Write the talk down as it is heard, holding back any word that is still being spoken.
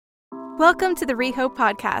Welcome to the Rehope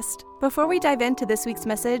Podcast. Before we dive into this week's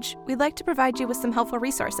message, we'd like to provide you with some helpful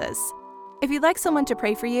resources. If you'd like someone to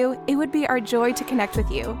pray for you, it would be our joy to connect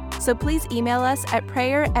with you. So please email us at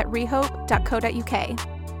prayer@rehope.co.uk.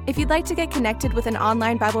 If you'd like to get connected with an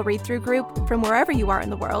online Bible read-through group from wherever you are in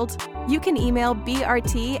the world, you can email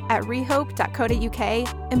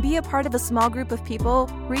brt@rehope.co.uk and be a part of a small group of people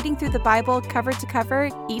reading through the Bible cover to cover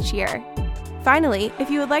each year. Finally,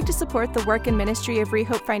 if you would like to support the work and ministry of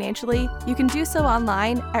Rehope financially, you can do so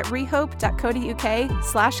online at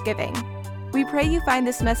rehope.co.uk/giving. We pray you find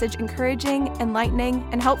this message encouraging, enlightening,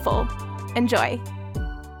 and helpful. Enjoy.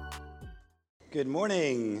 Good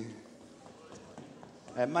morning.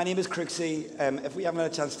 My name is Crooksy. If we haven't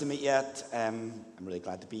had a chance to meet yet, I'm really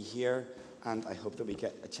glad to be here, and I hope that we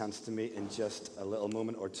get a chance to meet in just a little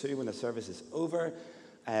moment or two when the service is over.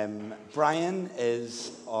 Brian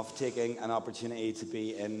is off taking an opportunity to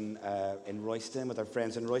be in Royston with our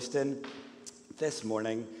friends in Royston this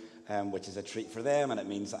morning, which is a treat for them, and it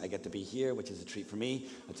means that I get to be here, which is a treat for me.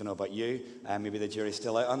 I don't know about you. Maybe the jury's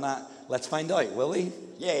still out on that. Let's find out, will we?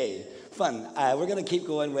 Yay! Fun. We're going to keep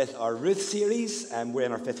going with our Ruth series. We're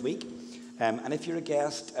in our 5th week. And if you're a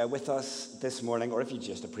guest with us this morning, or if you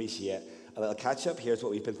just appreciate a little catch-up, here's what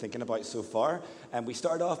we've been thinking about so far. We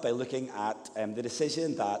started off by looking at the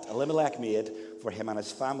decision that Elimelech made for him and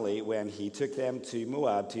his family when he took them to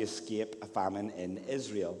Moab to escape a famine in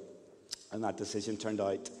Israel. And that decision turned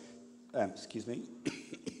out, excuse me.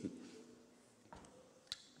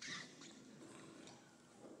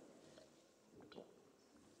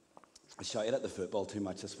 I shouted at the football too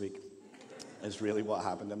much this week. Is really what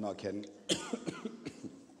happened, I'm not kidding.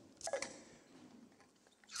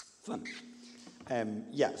 Fun.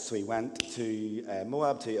 So he went to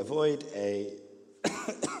Moab to avoid a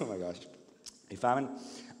famine,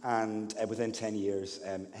 and within 10 years,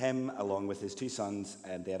 him along with his 2 sons,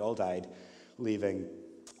 they had all died, leaving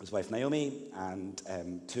his wife Naomi and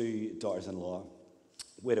 2 daughters-in-law,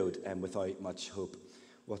 widowed and without much hope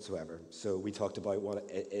whatsoever. So we talked about what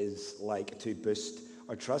it is like to boost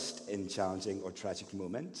our trust in challenging or tragic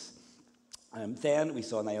moments. Then we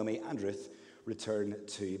saw Naomi and Ruth return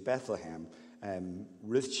to Bethlehem.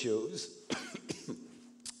 Ruth chose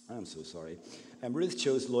Ruth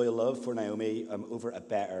chose loyal love for Naomi over a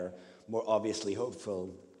better, more obviously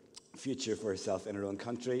hopeful future for herself in her own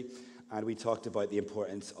country. And we talked about the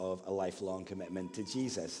importance of a lifelong commitment to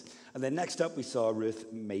Jesus. And then next up, we saw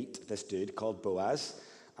Ruth meet this dude called Boaz.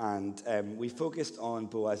 And we focused on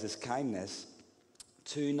Boaz's kindness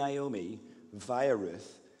to Naomi via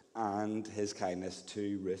Ruth and his kindness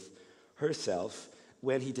to Ruth herself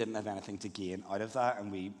when he didn't have anything to gain out of that,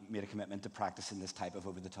 and we made a commitment to practicing this type of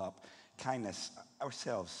over-the-top kindness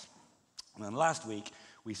ourselves. And then last week,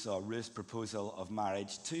 we saw Ruth's proposal of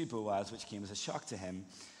marriage to Boaz, which came as a shock to him,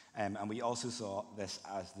 and we also saw this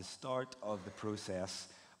as the start of the process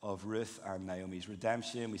of Ruth and Naomi's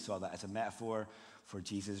redemption. We saw that as a metaphor for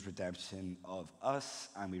Jesus' redemption of us,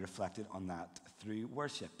 and we reflected on that through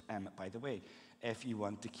worship. By the way, if you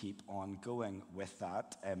want to keep on going with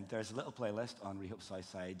that, there's a little playlist on Rehope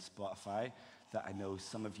Southside Spotify that I know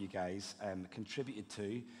some of you guys contributed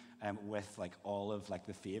to with like all of like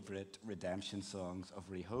the favorite redemption songs of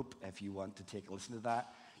Rehope. If you want to take a listen to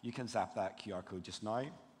that, you can zap that QR code just now,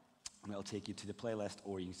 and it'll take you to the playlist,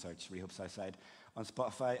 or you can search Rehope Southside on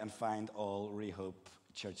Spotify and find all Rehope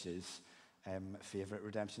churches' favorite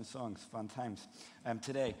redemption songs. Fun times.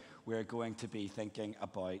 Today, we're going to be thinking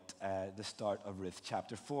about the start of Ruth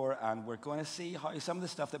chapter 4, and we're going to see how some of the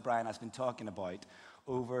stuff that Brian has been talking about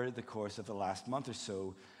over the course of the last month or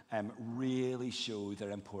so really show their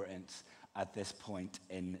importance at this point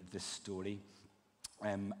in the story,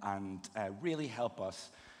 and really help us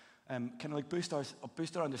kind of like boost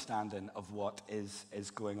our understanding of what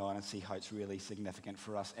is going on and see how it's really significant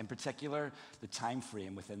for us. In particular, the time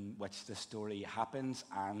frame within which the story happens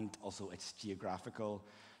and also its geographical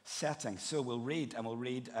setting. So we'll read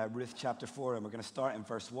Ruth chapter 4, and we're going to start in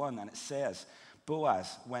verse 1, and it says,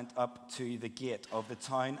 Boaz went up to the gate of the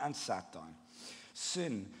town and sat down.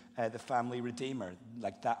 Soon, the family redeemer,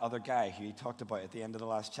 like that other guy who he talked about at the end of the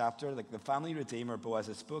last chapter, like the family redeemer Boaz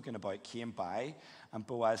had spoken about, came by, and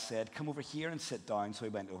Boaz said, come over here and sit down. So he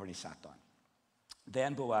went over and he sat down.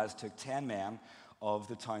 Then Boaz took 10 men of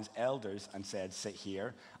the town's elders and said, sit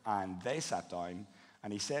here. And they sat down,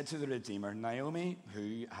 and he said to the redeemer, Naomi,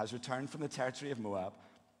 who has returned from the territory of Moab,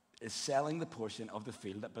 is selling the portion of the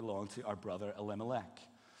field that belonged to our brother Elimelech.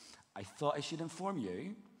 I thought I should inform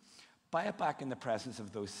you. Buy it back in the presence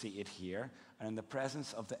of those seated here and in the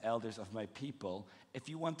presence of the elders of my people. If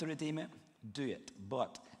you want to redeem it, do it.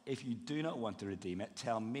 But If you do not want to redeem it,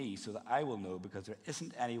 tell me so that I will know, because there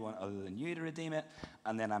isn't anyone other than you to redeem it,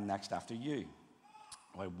 and then I'm next after you.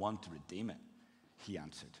 I want to redeem it, he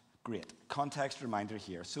answered. Great. Context reminder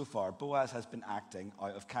here. So far, Boaz has been acting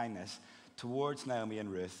out of kindness towards Naomi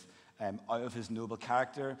and Ruth, out of his noble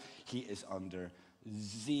character. He is under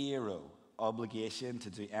zero obligation to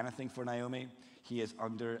do anything for Naomi. He is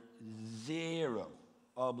under zero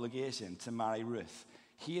obligation to marry Ruth.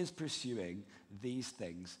 He is pursuing these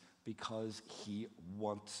things because he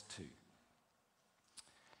wants to.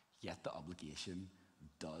 Yet the obligation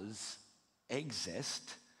does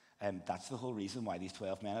exist. That's the whole reason why these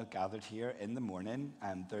 12 men have gathered here in the morning.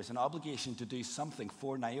 There's an obligation to do something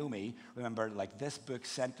for Naomi. Remember, like, this book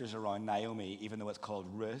centers around Naomi, even though it's called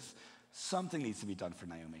Ruth. Something needs to be done for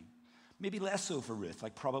Naomi. Maybe less so for Ruth,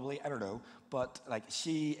 like probably, I don't know. But like,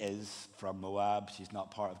 she is from Moab. She's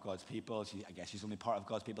not part of God's people. I guess she's only part of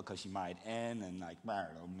God's people because she married in. And like, I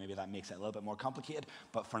don't know, maybe that makes it a little bit more complicated.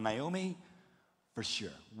 But for Naomi, for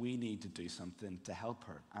sure, we need to do something to help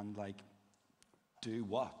her. And like, do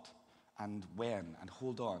what? And when? And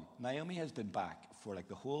hold on. Naomi has been back for like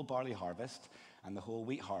the whole barley harvest and the whole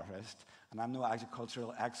wheat harvest. And I'm no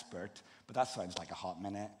agricultural expert, but that sounds like a hot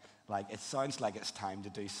minute. Like, it sounds like it's time to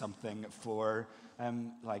do something for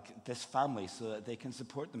like this family so that they can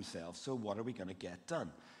support themselves. So what are we going to get done?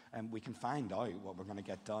 We can find out what we're going to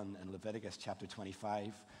get done in Leviticus chapter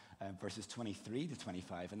 25, verses 23 to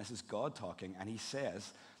 25. And this is God talking, and he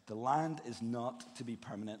says, the land is not to be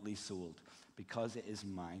permanently sold, because it is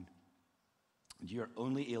mine. And you are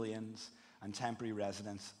only aliens and temporary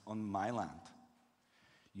residents on my land.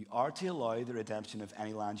 You are to allow the redemption of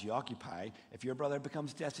any land you occupy. If your brother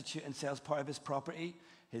becomes destitute and sells part of his property,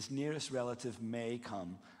 his nearest relative may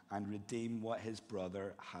come and redeem what his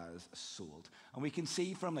brother has sold. And we can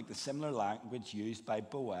see from like the similar language used by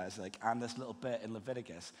Boaz, like, and this little bit in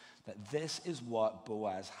Leviticus, that this is what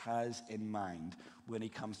Boaz has in mind when he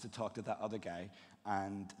comes to talk to that other guy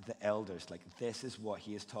and the elders. Like, this is what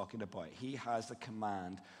he is talking about. He has a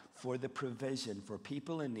command for the provision for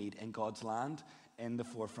people in need in God's land in the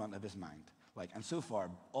forefront of his mind. Like, and so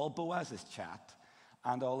far, all Boaz's chat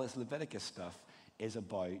and all his Leviticus stuff is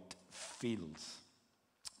about fields.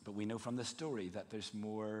 But we know from the story that there's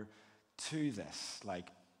more to this. Like,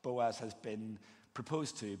 Boaz has been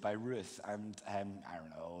proposed to by Ruth, and I don't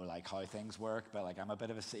know, like, how things work, but like, I'm a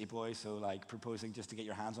bit of a city boy, so like, proposing just to get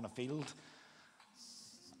your hands on a field.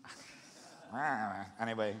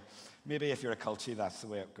 Anyway, maybe if you're a culture, that's the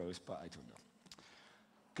way it goes, but I don't know.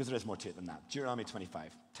 Because there is more to it than that. Deuteronomy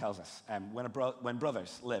 25 tells us, when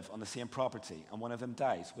brothers live on the same property and one of them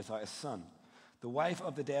dies without a son, the wife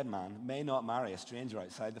of the dead man may not marry a stranger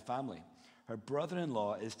outside the family. Her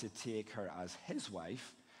brother-in-law is to take her as his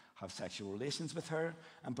wife, have sexual relations with her,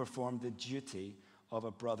 and perform the duty of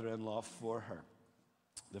a brother-in-law for her.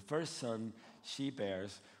 The first son she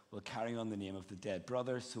bears will carry on the name of the dead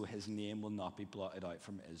brother, so his name will not be blotted out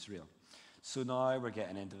from Israel. So now we're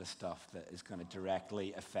getting into the stuff that is going to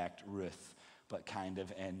directly affect Ruth, but kind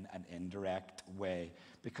of in an indirect way.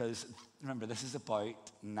 Because remember, this is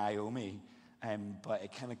about Naomi, but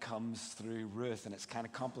it kind of comes through Ruth, and it's kind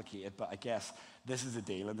of complicated, but I guess this is the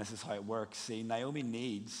deal, and this is how it works. See, Naomi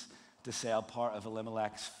needs to sell part of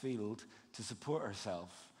Elimelech's field to support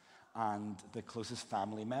herself, and the closest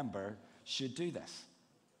family member should do this.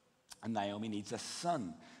 And Naomi needs a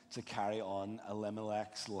son to carry on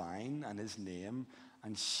Elimelech's line and his name,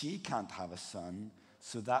 and she can't have a son,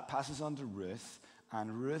 so that passes on to Ruth,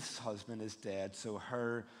 and Ruth's husband is dead, so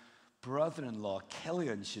her brother-in-law,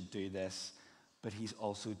 Kilion, should do this, but he's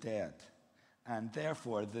also dead. And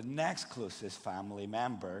therefore, the next closest family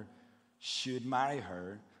member should marry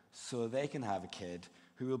her so they can have a kid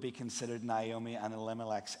who will be considered Naomi and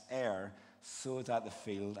Elimelech's heir, so that the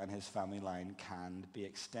field and his family line can be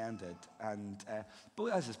extended. And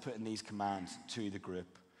Boaz is putting these commands to the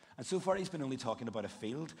group. And so far he's been only talking about a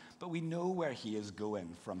field, but we know where he is going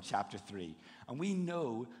from chapter 3. And we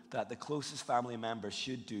know that the closest family member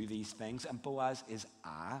should do these things, and Boaz is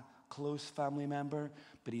a close family member,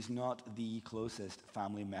 but he's not the closest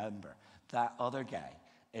family member. That other guy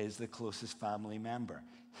is the closest family member.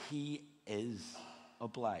 He is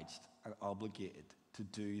obliged and obligated to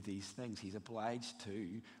do these things. He's obliged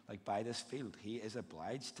to, like, buy this field. He is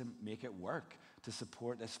obliged to make it work, to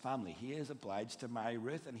support this family. He is obliged to marry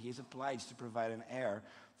Ruth, and he is obliged to provide an heir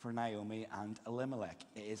for Naomi and Elimelech.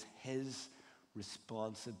 It is his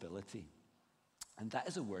responsibility. And that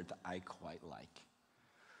is a word that I quite like.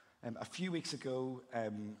 A few weeks ago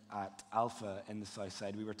at Alpha in the South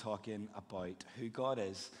Side, we were talking about who God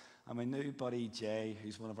is. And my new buddy Jay,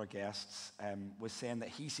 who's one of our guests, was saying that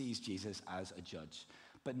he sees Jesus as a judge.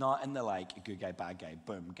 But not in the like good guy, bad guy,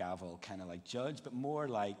 boom, gavel kind of like judge, but more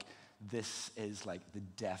like this is like the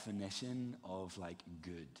definition of like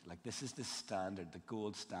good. Like this is the standard, the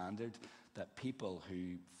gold standard that people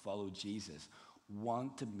who follow Jesus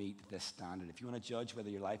want to meet this standard. If you want to judge whether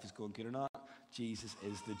your life is going good or not, Jesus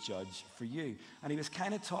is the judge for you. And he was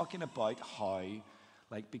kind of talking about how,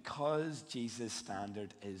 like, because Jesus'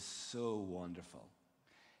 standard is so wonderful,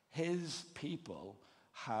 his people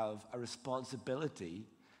have a responsibility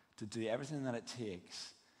to do everything that it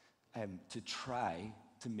takes to try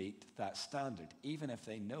to meet that standard. Even if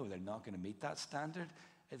they know they're not going to meet that standard,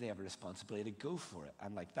 they have a responsibility to go for it.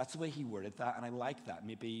 And like that's the way he worded that, and I like that.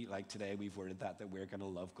 Maybe like today we've worded that we're going to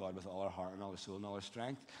love God with all our heart and all our soul and all our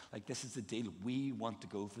strength. Like this is the deal. We want to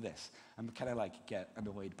go for this. And kind of like get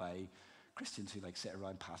annoyed by Christians who like sit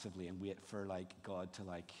around passively and wait for like God to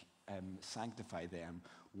like sanctify them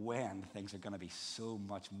when things are going to be so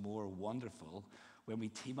much more wonderful when we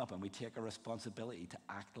team up and we take a responsibility to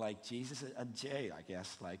act like Jesus. And Jay, I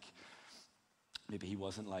guess, like, maybe he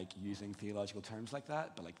wasn't like using theological terms like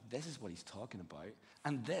that, but like this is what he's talking about.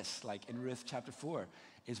 And this, like in Ruth chapter 4,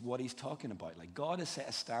 is what he's talking about. Like God has set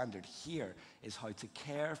a standard. Here is how to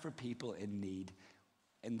care for people in need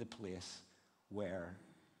in the place where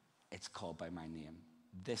it's called by my name.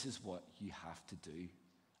 This is what you have to do.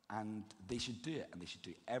 And they should do it, and they should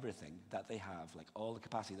do everything that they have, like all the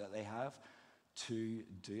capacity that they have to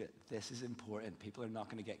do it. This is important. People are not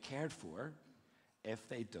going to get cared for if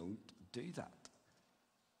they don't do that.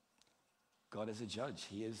 God is a judge.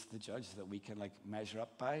 He is the judge that we can like measure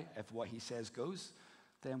up by. If what he says goes,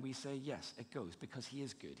 then we say, yes, it goes, because he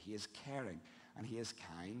is good, he is caring, and he is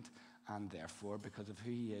kind, and therefore, because of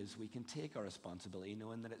who he is, we can take our responsibility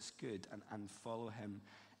knowing that it's good and follow him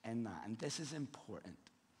in that. And this is important.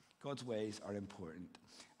 God's ways are important.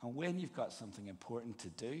 And when you've got something important to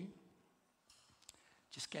do,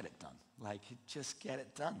 just get it done. Like, just get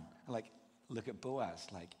it done. Like, look at Boaz.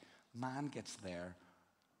 Like, man gets there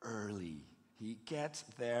early. He gets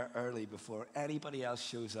there early before anybody else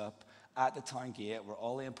shows up at the town gate where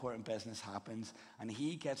all the important business happens. And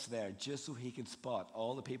he gets there just so he can spot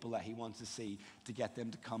all the people that he wants to see to get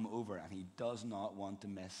them to come over. And he does not want to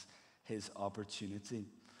miss his opportunity.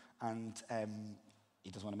 And he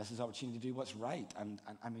doesn't want to miss his opportunity to do what's right. And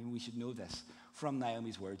I mean, we should know this from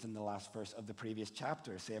Naomi's words in the last verse of the previous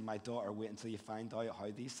chapter, saying, my daughter, wait until you find out how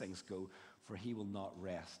these things go, for he will not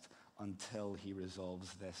rest until he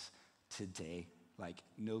resolves this today. Like,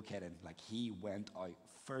 no kidding. Like, he went out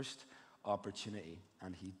first opportunity,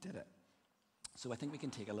 and he did it. So I think we can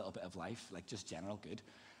take a little bit of life, like just general good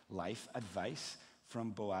life advice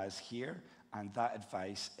from Boaz here. And that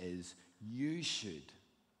advice is, you should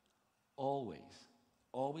always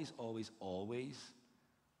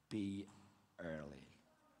be early.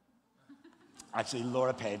 Actually,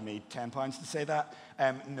 Laura paid me £10 to say that.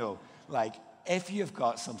 No, like, if you've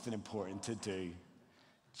got something important to do,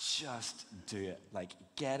 just do it. Like,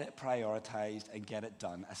 get it prioritized and get it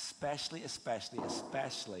done, especially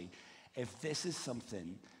if this is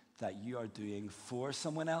something that you are doing for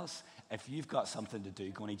someone else. If you've got something to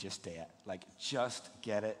do, go and just do it. Like, just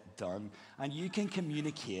get it done. And you can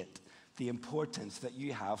communicate the importance that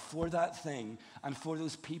you have for that thing and for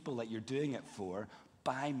those people that you're doing it for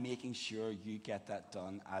by making sure you get that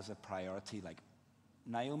done as a priority. Like,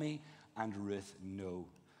 Naomi and Ruth know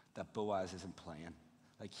that Boaz isn't playing.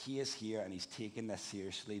 Like, he is here and he's taking this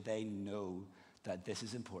seriously. They know that this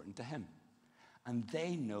is important to him. And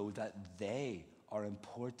they know that they are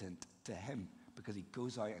important to him because he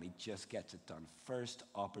goes out and he just gets it done. First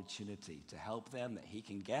opportunity to help them that he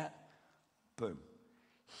can get, boom.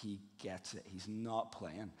 He gets it. He's not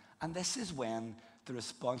playing. And this is when the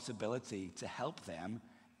responsibility to help them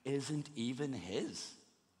isn't even his.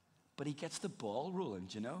 But he gets the ball rolling,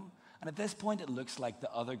 you know? And at this point, it looks like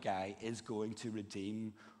the other guy is going to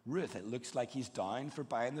redeem Ruth. It looks like he's down for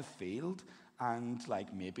buying the field. And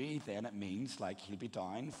like maybe then it means like he'll be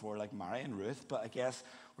down for like marrying Ruth. But I guess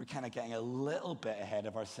we're kind of getting a little bit ahead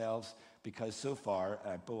of ourselves because so far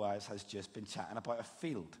Boaz has just been chatting about a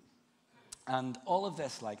field. And all of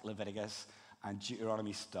this, like Leviticus and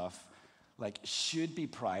Deuteronomy stuff, like should be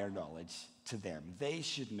prior knowledge to them. They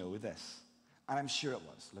should know this. And I'm sure it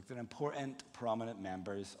was. Look, they're important, prominent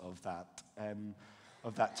members of that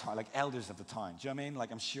town, like elders of the town. Do you know what I mean?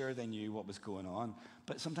 Like, I'm sure they knew what was going on.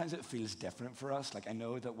 But sometimes it feels different for us. Like, I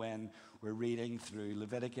know that when we're reading through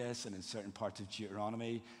Leviticus and in certain parts of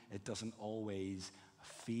Deuteronomy, it doesn't always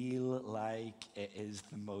feel like it is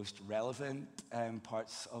the most relevant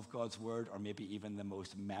parts of God's word, or maybe even the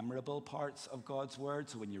most memorable parts of God's word.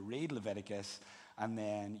 So when you read Leviticus and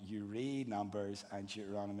then you read Numbers and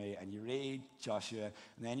Deuteronomy, and you read Joshua,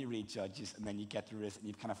 and then you read Judges, and then you get to Ruth, and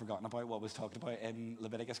you've kind of forgotten about what was talked about in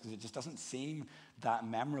Leviticus because it just doesn't seem that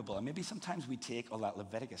memorable. And maybe sometimes we take all that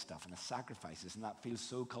Leviticus stuff and the sacrifices, and that feels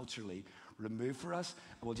so culturally removed for us,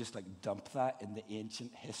 and we'll just like dump that in the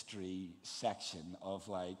ancient history section of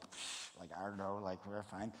like I don't know, like we're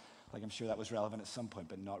fine. Like I'm sure that was relevant at some point,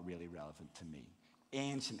 but not really relevant to me.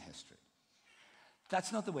 Ancient history.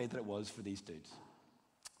 That's not the way that it was for these dudes.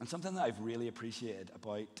 And something that I've really appreciated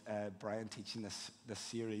about Brian teaching this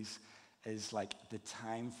series is like the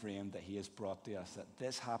time frame that he has brought to us, that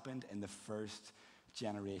this happened in the first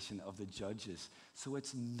generation of the judges. So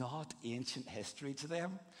it's not ancient history to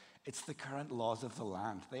them. It's the current laws of the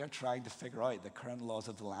land. They are trying to figure out the current laws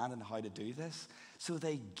of the land and how to do this. So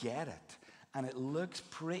they get it. And it looks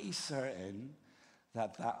pretty certain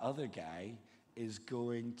that that other guy is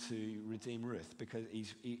going to redeem Ruth because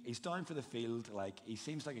he's down for the field. Like, he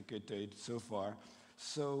seems like a good dude so far.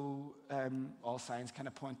 So all signs kind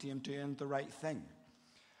of point to him doing the right thing.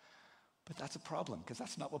 But that's a problem because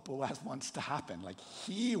that's not what Boaz wants to happen. Like,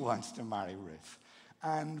 he wants to marry Ruth.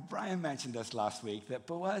 And Brian mentioned this last week, that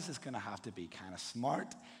Boaz is going to have to be kind of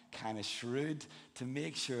smart, kind of shrewd to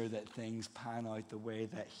make sure that things pan out the way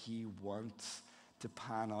that he wants to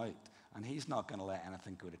pan out. And he's not going to let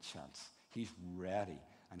anything go to chance. He's ready,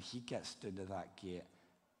 and he gets into that gate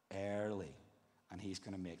early, and he's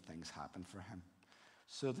going to make things happen for him.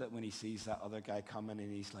 So that when he sees that other guy coming,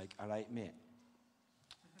 and he's like, all right, mate,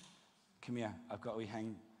 come here, I've got a wee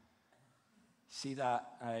thing. See that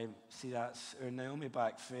Naomi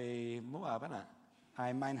back from Moab, innit?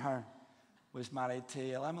 I mind her was married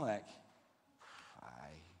to Elimelech.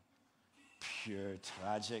 Aye, pure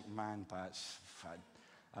tragic, man, but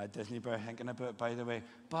a Disney bear thinking about, by the way.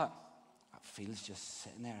 But that field's just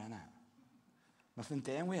sitting there, innit? Nothing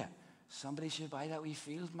doing with it. Somebody should buy that wee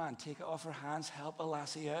field, man. Take it off her hands, help a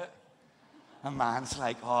lassie out. And man's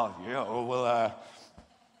like, oh, yeah, oh, well,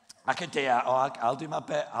 I could do that. Oh, I'll do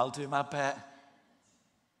my bit.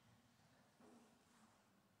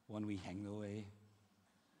 One wee thing away,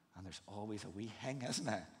 and there's always a wee thing, isn't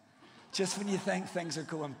it? Just when you think things are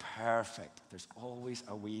going perfect, there's always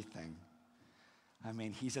a wee thing. I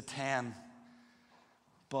mean, he's a 10,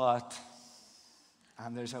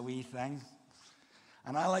 and there's a wee thing.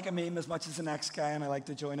 And I like a meme as much as the next guy, and I like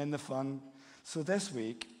to join in the fun. So this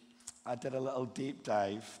week, I did a little deep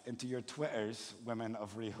dive into your Twitters, women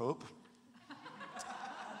of Rehope.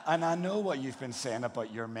 And I know what you've been saying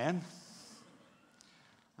about your men.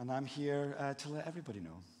 And I'm here to let everybody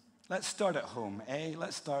know. Let's start at home, eh?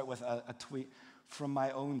 Let's start with a tweet from my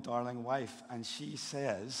own darling wife. And she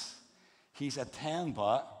says, he's a 10,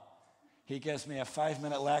 but he gives me a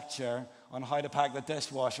 5-minute lecture on how to pack the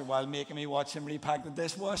dishwasher while making me watch him repack the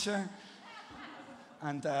dishwasher.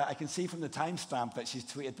 And I can see from the timestamp that she's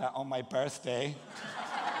tweeted that on my birthday.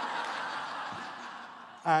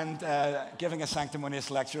 And giving a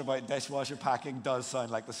sanctimonious lecture about dishwasher packing does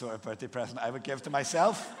sound like the sort of birthday present I would give to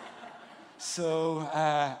myself. So,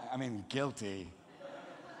 I mean, guilty.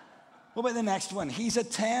 What about the next one? He's a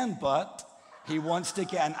 10, but he wants to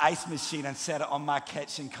get an ice machine and set it on my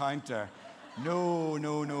kitchen counter. No.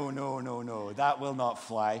 That will not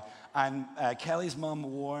fly. And Kelly's mum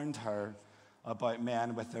warned her about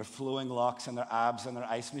men with their flowing locks and their abs and their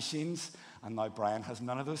ice machines. And now Brian has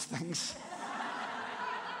none of those things.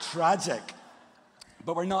 Tragic.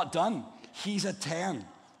 But we're not done. He's a 10.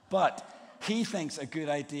 But he thinks a good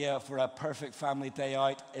idea for a perfect family day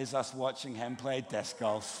out is us watching him play disc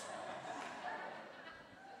golf.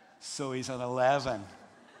 So he's an 11.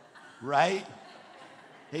 Right?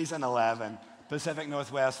 He's an 11. Pacific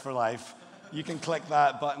Northwest for life. You can click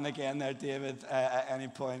that button again there, David, at any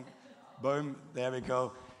point. Boom. There we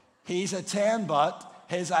go. He's a 10, but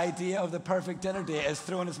his idea of the perfect dinner date is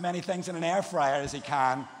throwing as many things in an air fryer as he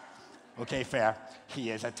can. Okay, fair. He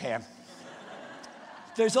is a 10.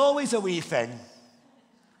 There's always a wee thing.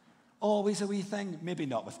 Always a wee thing. Maybe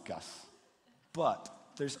not with Gus. But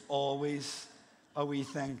there's always a wee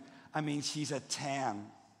thing. I mean, she's a 10.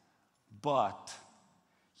 But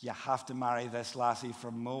you have to marry this lassie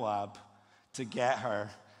from Moab to get her.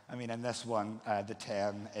 I mean, in this one, the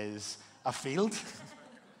 10 is a field.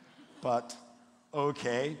 But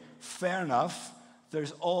okay, fair enough.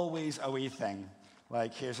 There's always a wee thing.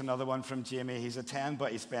 Like, here's another one from Jamie. He's a 10,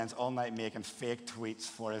 but he spends all night making fake tweets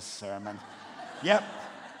for his sermon. Yep,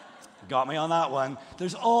 got me on that one.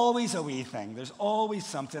 There's always a wee thing. There's always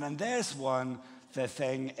something. And this one, the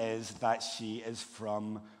thing is that she is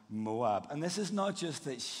from Moab. And this is not just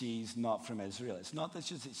that she's not from Israel. It's not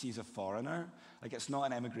just that she's a foreigner. Like, it's not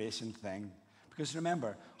an immigration thing. Because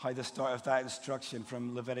remember how the start of that instruction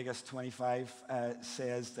from Leviticus 25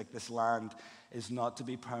 says that this land is not to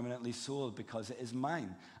be permanently sold because it is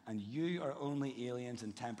mine, and you are only aliens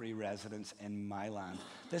and temporary residents in my land.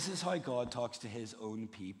 This is how God talks to his own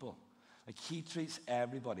people. Like, he treats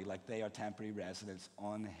everybody like they are temporary residents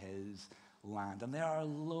on his land. And there are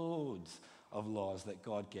loads of laws that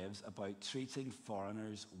God gives about treating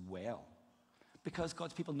foreigners well, because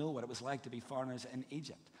God's people know what it was like to be foreigners in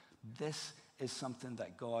Egypt. This is something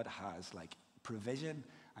that God has, like provision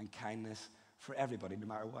and kindness for everybody, no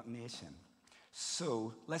matter what nation.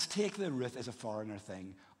 So let's take the Ruth as a foreigner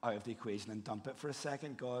thing out of the equation and dump it for a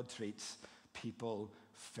second. God treats people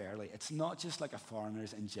fairly. It's not just like a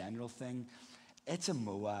foreigners in general thing. It's a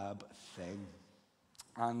Moab thing.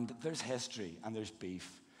 And there's history and there's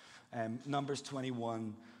beef. Numbers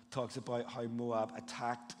 21 talks about how Moab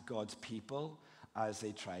attacked God's people as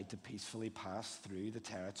they tried to peacefully pass through the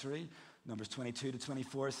territory. Numbers 22 to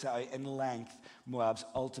 24 set out in length Moab's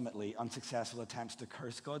ultimately unsuccessful attempts to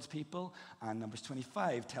curse God's people. And Numbers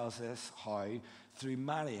 25 tells us how, through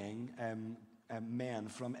marrying men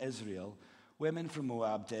from Israel, women from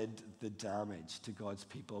Moab did the damage to God's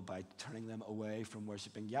people by turning them away from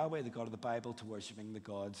worshiping Yahweh, the God of the Bible, to worshiping the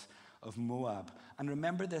gods of Moab. And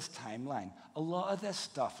remember this timeline. A lot of this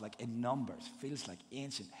stuff, like in Numbers, feels like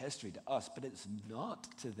ancient history to us, but it's not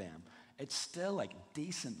to them. It's still like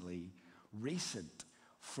decently recent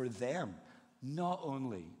for them. Not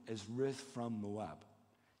only is Ruth from Moab,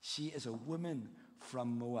 she is a woman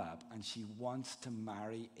from Moab, and she wants to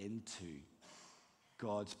marry into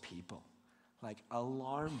God's people. Like,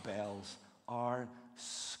 alarm bells are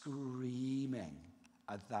screaming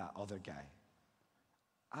at that other guy.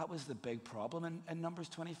 That was the big problem in Numbers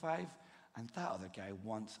 25, and that other guy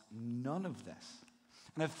wants none of this.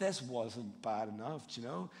 And if this wasn't bad enough, you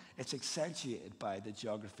know, it's accentuated by the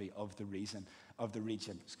geography of the region.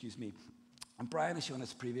 And Brian has shown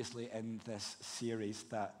us previously in this series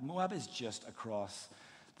that Moab is just across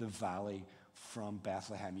the valley from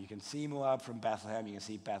Bethlehem. You can see Moab from Bethlehem, you can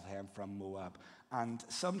see Bethlehem from Moab. And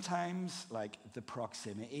sometimes, like, the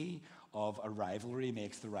proximity of a rivalry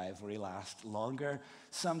makes the rivalry last longer.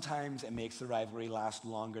 Sometimes it makes the rivalry last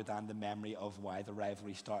longer than the memory of why the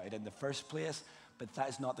rivalry started in the first place. But that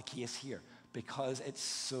is not the case here, because it's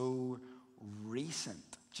so recent,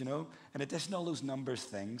 do you know? In addition to all those Numbers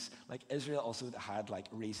things, like, Israel also had, like,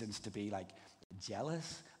 reasons to be, like,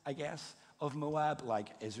 jealous, I guess, of Moab. Like,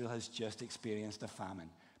 Israel has just experienced a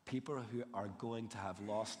famine. People who are going to have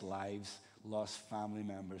lost lives, lost family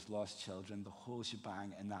members, lost children, the whole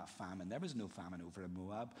shebang in that famine. There was no famine over in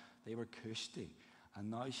Moab. They were Cushti. And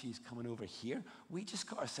now she's coming over here. We just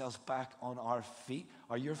got ourselves back on our feet.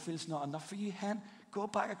 Are your fields not enough for you, hen? Go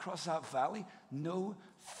back across that valley. No,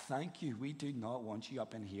 thank you. We do not want you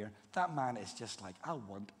up in here. That man is just like, I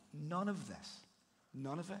want none of this.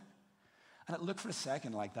 None of it. And it looked for a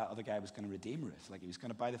second like that other guy was going to redeem Ruth. Like, he was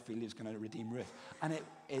going to buy the field, he was going to redeem Ruth. And it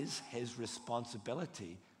is his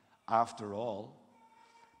responsibility after all.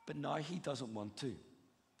 But now he doesn't want to.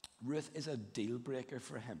 Ruth is a deal breaker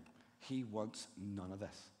for him. He wants none of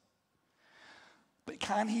this. But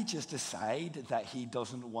can he just decide that he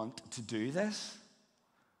doesn't want to do this?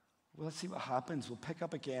 Well, let's see what happens. We'll pick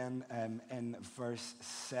up again in verse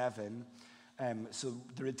 7. So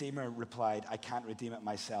the Redeemer replied, I can't redeem it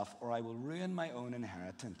myself, or I will ruin my own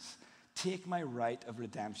inheritance. Take my right of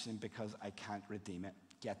redemption because I can't redeem it.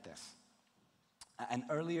 Get this. An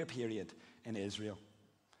earlier period in Israel,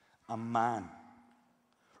 a man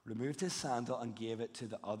removed his sandal and gave it to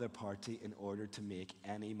the other party in order to make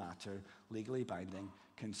any matter legally binding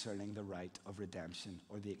concerning the right of redemption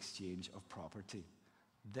or the exchange of property.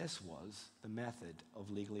 This was the method of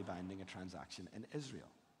legally binding a transaction in Israel.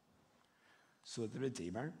 So the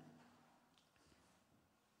Redeemer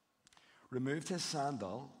removed his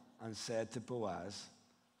sandal and said to Boaz,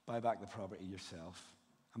 buy back the property yourself.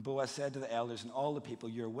 And Boaz said to the elders and all the people,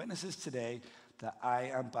 you're witnesses today that I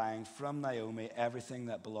am buying from Naomi everything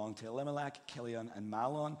that belonged to Elimelech, Kilion, and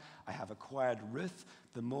Mahlon. I have acquired Ruth,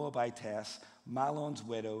 the Moabitess, Mahlon's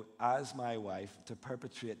widow, as my wife to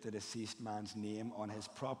perpetuate the deceased man's name on his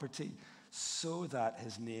property so that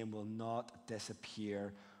his name will not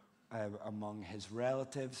disappear among his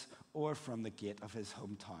relatives or from the gate of his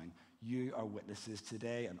hometown. You are witnesses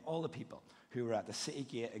today. And all the people who were at the city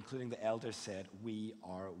gate, including the elders, said, we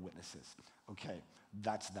are witnesses. Okay,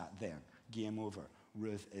 that's that then. Game over.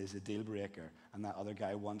 Ruth is a deal breaker, and that other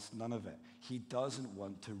guy wants none of it. He doesn't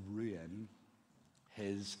want to ruin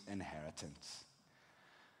his inheritance.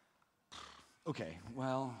 Okay,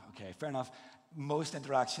 fair enough. Most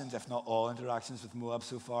interactions, if not all interactions with Moab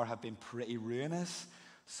so far have been pretty ruinous.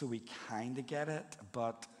 so we kind of get it,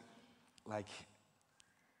 but like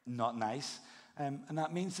not nice. And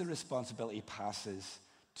that means the responsibility passes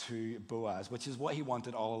to Boaz, which is what he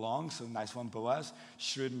wanted all along. So nice one, Boaz.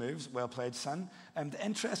 Shrewd moves, well played, son. And the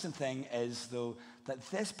interesting thing is, though, that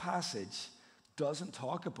this passage doesn't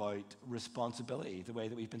talk about responsibility the way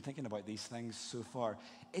that we've been thinking about these things so far.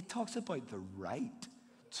 It talks about the right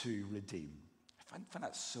to redeem. I find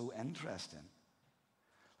that so interesting.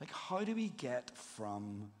 Like, how do we get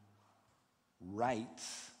from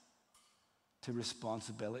rights to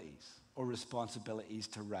responsibilities, or responsibilities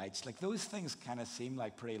to rights? Like, those things kind of seem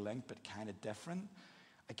like pretty linked, but kind of different.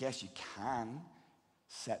 I guess you can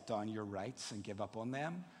set down your rights and give up on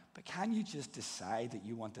them, but can you just decide that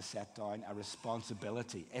you want to set down a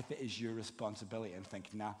responsibility, if it is your responsibility, and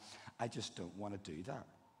think, nah, I just don't want to do that?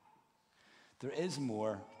 There is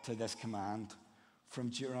more to this command from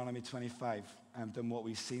Deuteronomy 25 than what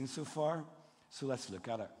we've seen so far, so let's look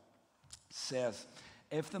at it. It says,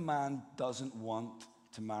 if the man doesn't want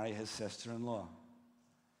to marry his sister-in-law,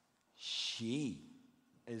 she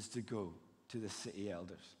is to go to the city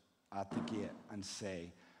elders at the gate and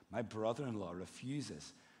say, my brother-in-law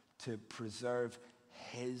refuses to preserve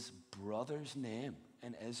his brother's name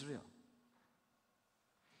in Israel.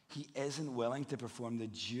 He isn't willing to perform the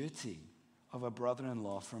duty of a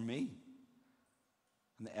brother-in-law for me.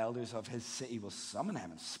 And the elders of his city will summon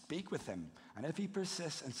him and speak with him. And if he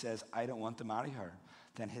persists and says, I don't want to marry her,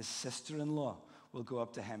 then his sister-in-law will go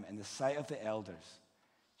up to him in the sight of the elders.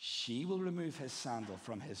 She will remove his sandal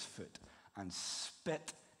from his foot and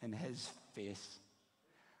spit in his face.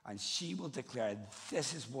 And she will declare,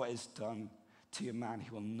 this is what is done to a man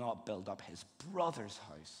who will not build up his brother's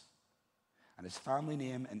house. And his family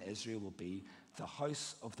name in Israel will be the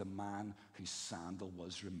house of the man whose sandal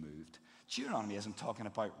was removed. Deuteronomy isn't talking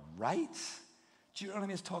about rights.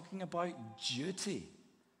 Deuteronomy is talking about duty.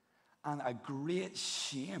 And a great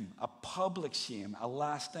shame, a public shame, a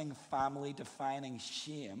lasting family-defining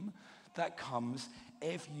shame that comes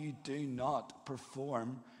if you do not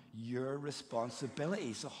perform your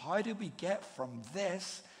responsibility. So how do we get from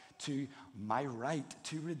this to my right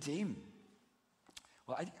to redeem?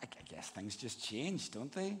 Well, I guess things just change,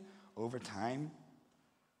 don't they, over time.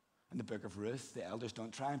 In the book of Ruth, the elders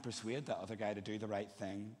don't try and persuade that other guy to do the right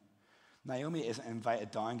thing. Naomi isn't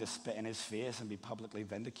invited down to spit in his face and be publicly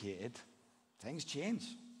vindicated. Things change.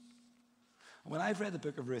 When I've read the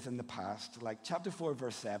book of Ruth in the past, like chapter 4,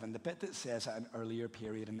 verse 7, the bit that says at an earlier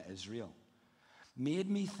period in Israel, made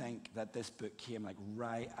me think that this book came like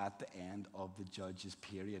right at the end of the Judges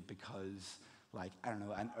period, because like, I don't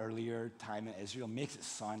know, an earlier time in Israel makes it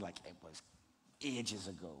sound like it was ages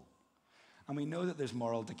ago. And we know that there's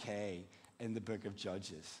moral decay in the book of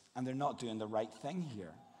Judges, and they're not doing the right thing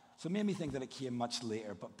here. So it made me think that it came much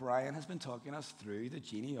later, but Brian has been talking us through the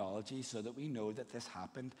genealogy so that we know that this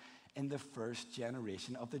happened in the first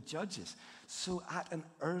generation of the Judges. So at an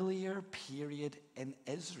earlier period in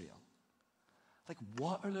Israel. Like,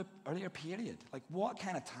 what are the earlier period? Like, what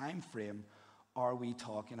kind of time frame are we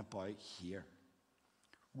talking about here?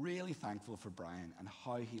 Really thankful for Brian and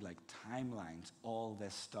how he like timelines all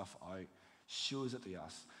this stuff out, shows it to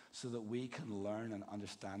us so that we can learn and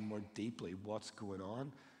understand more deeply what's going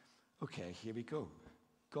on. Okay, here we go.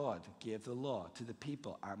 God gave the law to the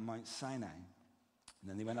people at Mount Sinai. And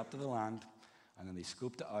then they went up to the land, and then they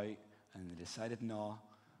scoped it out, and they decided, no,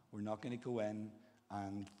 we're not going to go in.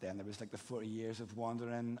 And then there was like the 40 years of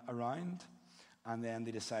wandering around. And then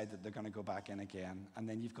they decide that they're going to go back in again. And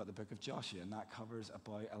then you've got the book of Joshua, and that covers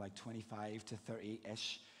about a like 25 to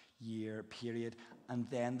 30-ish year period. And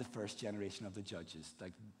then the first generation of the Judges,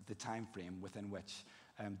 like the time frame within which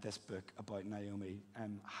this book about Naomi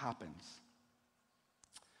happens.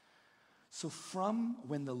 So from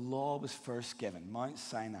when the law was first given, Mount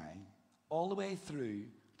Sinai, all the way through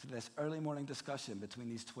to this early morning discussion between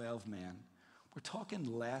these 12 men, we're talking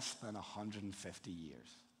less than 150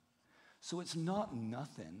 years. So it's not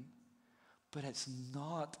nothing, but it's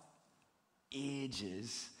not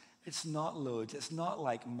ages. It's not loads. It's not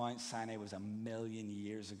like Mount Sinai was 1,000,000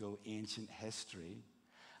 years ago, ancient history.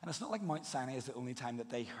 And it's not like Mount Sinai is the only time that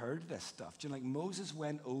they heard this stuff. Do you know, like Moses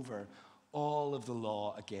went over all of the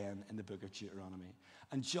law again in the book of Deuteronomy.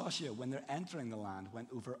 And Joshua, when they're entering the land, went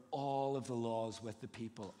over all of the laws with the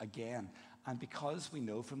people again. And because we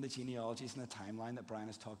know from the genealogies and the timeline that Brian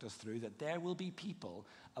has talked us through that there will be people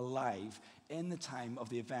alive in the time of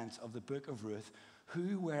the events of the book of Ruth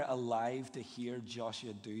who were alive to hear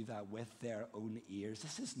Joshua do that with their own ears.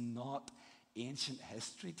 This is not ancient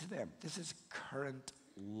history to them. This is current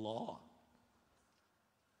law.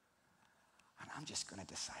 And I'm just going to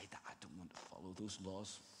decide that I don't want to follow those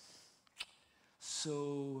laws.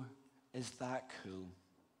 so is that cool?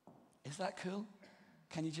 Is that cool?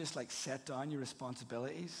 Can you just like set down your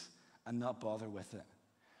responsibilities and not bother with it?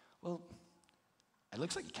 Well, it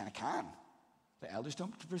looks like you kind of can. The elders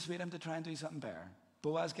don't persuade him to try and do something better.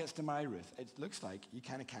 Boaz gets to marry Ruth. It looks like you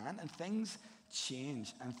kind of can, and things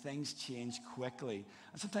change quickly.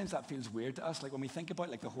 And sometimes that feels weird to us. Like when we think about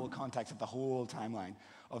like the whole context of the whole timeline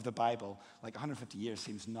of the Bible, like 150 years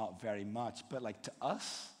seems not very much, but like to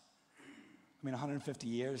us, I mean, 150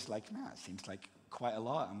 years, like, it seems like quite a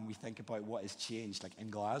lot. And we think about what has changed, like in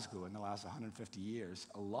Glasgow in the last 150 years,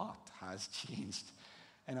 a lot has changed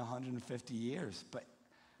in 150 years. But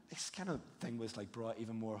this kind of thing was like brought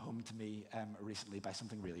even more home to me recently by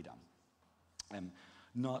something really dumb. I'm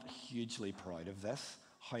not hugely proud of this.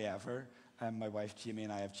 However, my wife Jamie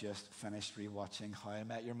and I have just finished rewatching How I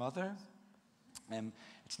Met Your Mother.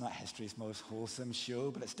 It's not history's most wholesome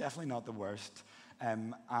show, but it's definitely not the worst.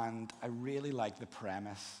 And I really like the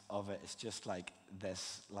premise of it. It's just like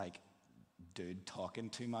this like dude talking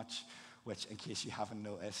too much, which in case you haven't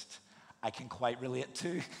noticed, I can quite relate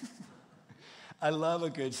to. I love a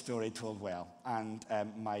good story told well, and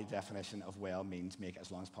my definition of well means make it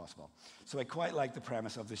as long as possible. So I quite like the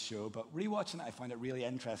premise of the show, but rewatching it, I find it really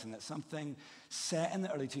interesting that something set in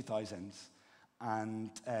the early 2000s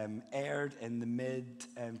and aired in the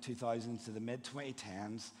mid-2000s to the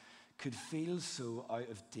mid-2010s could feel so out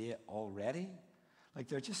of date already. Like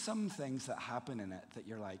there are just some things that happen in it that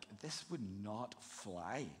you're like, this would not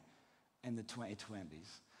fly in the 2020s.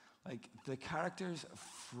 Like the characters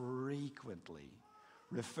frequently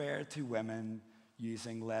refer to women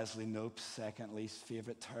using Leslie Knope's second least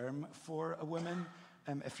favorite term for a woman.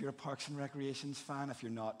 If you're a Parks and Recreations fan, if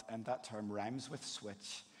you're not, that term rhymes with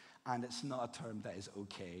switch, and it's not a term that is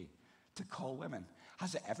okay to call women.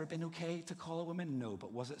 Has it ever been okay to call a woman? No,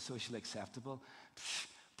 but was it socially acceptable?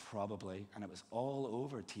 Probably, and it was all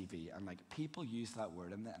over TV, and like people use that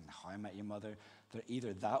word in How I Met Your Mother. They're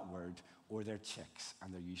either that word or they're chicks,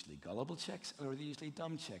 and they're usually gullible chicks, or they're usually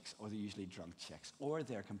dumb chicks, or they're usually drunk chicks, or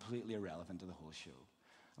they're completely irrelevant to the whole show.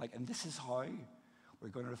 Like, and this is how we're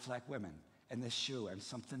going to reflect women in this show, and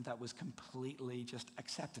something that was completely just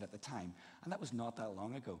accepted at the time, and that was not that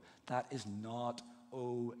long ago. That is not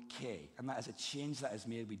okay, and that is a change that is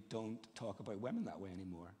made. We don't talk about women that way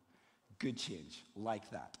anymore. Good change, like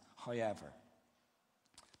that. However,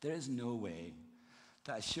 there is no way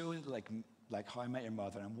that a show like How I Met Your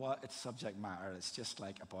Mother and what its subject matter, it's just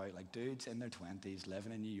like about like dudes in their 20s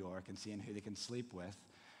living in New York and seeing who they can sleep with,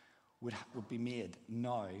 would be made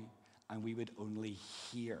now, and we would only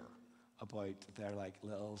hear about their like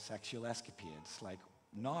little sexual escapades. Like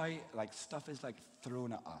now, like stuff is like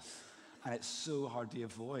thrown at us, and it's so hard to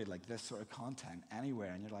avoid like this sort of content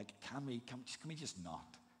anywhere. And you're like, can we just not?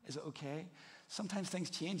 Is it okay? Sometimes things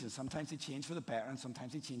change, and sometimes they change for the better, and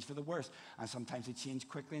sometimes they change for the worse, and sometimes they change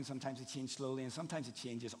quickly, and sometimes they change slowly, and sometimes it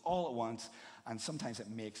changes all at once, and sometimes it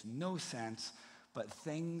makes no sense, but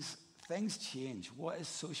things change. What is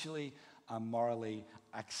socially and morally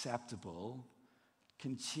acceptable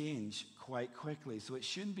can change quite quickly, so it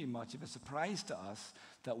shouldn't be much of a surprise to us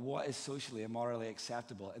that what is socially and morally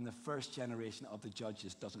acceptable in the first generation of the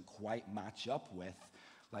judges doesn't quite match up with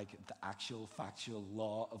like the actual factual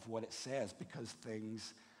law of what it says, because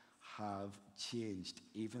things have changed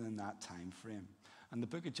even in that time frame. And the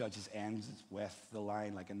book of Judges ends with the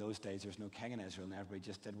line, like in those days there's no king in Israel and everybody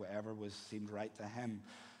just did whatever seemed right to him.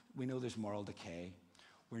 We know there's moral decay.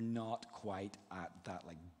 We're not quite at that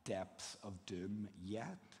like depths of doom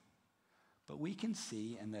yet. But we can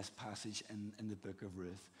see in this passage in the book of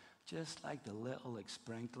Ruth, just like the little like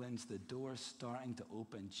sprinklings, the door starting to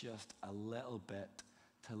open just a little bit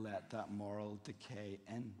to let that moral decay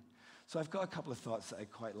in. So I've got a couple of thoughts that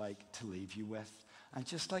I'd quite like to leave you with. And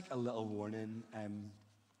just like a little warning,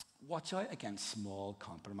 watch out against small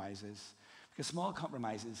compromises. Because small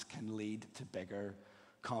compromises can lead to bigger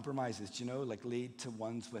compromises, do you know? Like lead to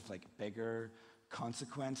ones with like bigger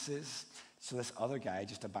consequences. So this other guy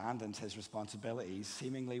just abandons his responsibilities,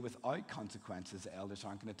 seemingly without consequences. The elders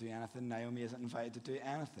aren't going to do anything. Naomi isn't invited to do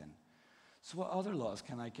anything. So what other laws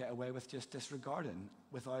can I get away with just disregarding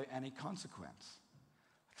without any consequence?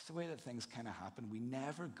 It's the way that things kind of happen. We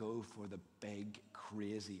never go for the big,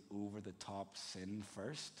 crazy, over-the-top sin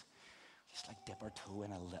first. We just like dip our toe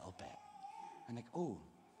in a little bit. And like, oh,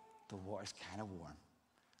 the water's kind of warm.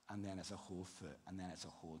 And then it's a whole foot, and then it's a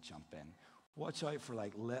whole jump in. Watch out for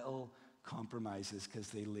like little compromises, because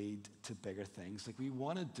they lead to bigger things. Like we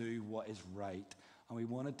want to do what is right, and we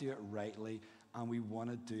want to do it rightly, and we want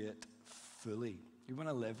to do it fully. We want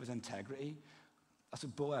to live with integrity. That's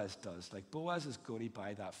what Boaz does. Like Boaz is going to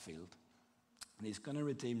buy that field, and he's going to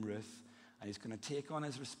redeem Ruth, and he's going to take on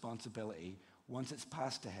his responsibility once it's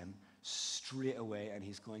passed to him straight away, and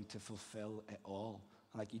he's going to fulfill it all.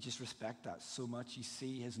 And like, you just respect that so much. You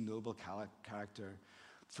see his noble character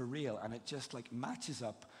for real, and it just like matches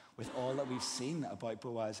up with all that we've seen about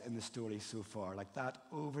Boaz in the story so far. Like that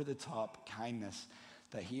over-the-top kindness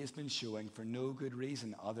that he has been showing for no good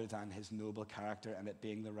reason other than his noble character and it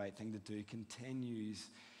being the right thing to do continues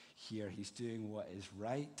here. He's doing what is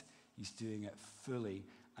right, he's doing it fully,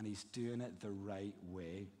 and he's doing it the right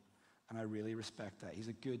way. And I really respect that. He's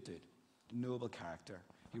a good dude, noble character.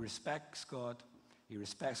 He respects God, he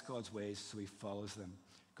respects God's ways, so he follows them.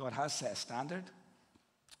 God has set a standard.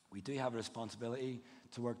 We do have a responsibility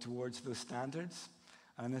to work towards those standards.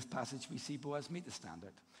 And in this passage, we see Boaz meet the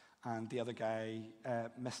standard, and the other guy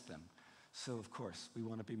missed them. So, of course, we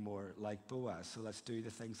want to be more like Boaz. So let's do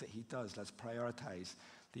the things that he does. Let's prioritize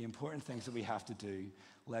the important things that we have to do.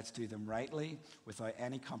 Let's do them rightly, without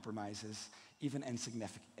any compromises, even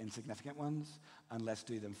insignificant ones, and let's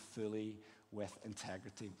do them fully with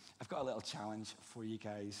integrity. I've got a little challenge for you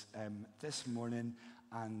guys this morning,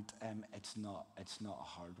 and it's not a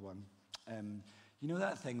hard one. You know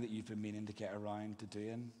that thing that you've been meaning to get around to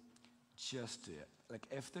doing? Just do it. Like,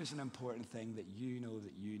 if there's an important thing that you know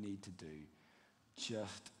that you need to do,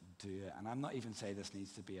 just do it. And I'm not even saying this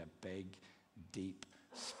needs to be a big, deep,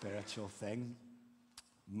 spiritual thing.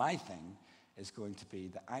 My thing is going to be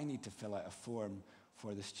that I need to fill out a form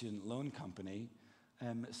for the student loan company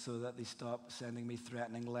so that they stop sending me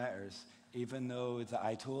threatening letters, even though that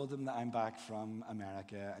I told them that I'm back from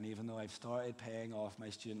America, and even though I've started paying off my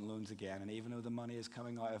student loans again, and even though the money is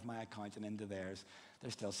coming out of my account and into theirs, they're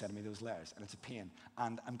still sending me those letters, and it's a pain.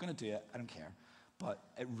 And I'm going to do it, I don't care, but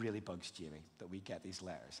it really bugs Jamie that we get these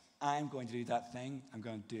letters. I'm going to do that thing. I'm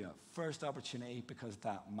going to do it first opportunity because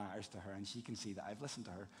that matters to her, and she can see that I've listened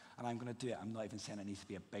to her, and I'm going to do it. I'm not even saying it needs to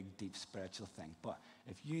be a big, deep spiritual thing, but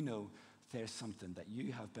if you know there's something that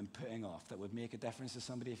you have been putting off that would make a difference to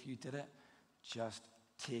somebody if you did it, just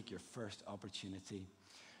take your first opportunity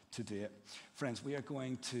to do it. Friends, we are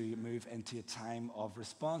going to move into a time of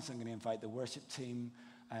response. I'm going to invite the worship team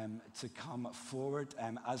to come forward.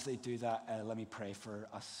 As they do that, let me pray for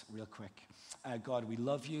us real quick. God, we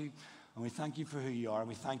love you, and we thank you for who you are, and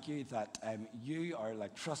we thank you that you are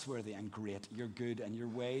like trustworthy and great. You're good, and your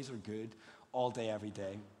ways are good all day, every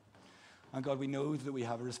day. And God, we know that we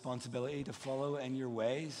have a responsibility to follow in your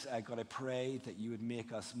ways. God, I pray that you would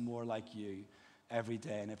make us more like you every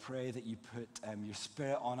day. And I pray that you put your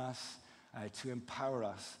spirit on us to empower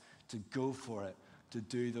us to go for it, to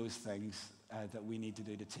do those things that we need to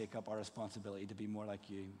do to take up our responsibility to be more like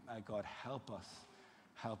you. God, help us.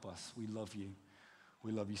 Help us. We love you.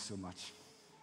 We love you so much.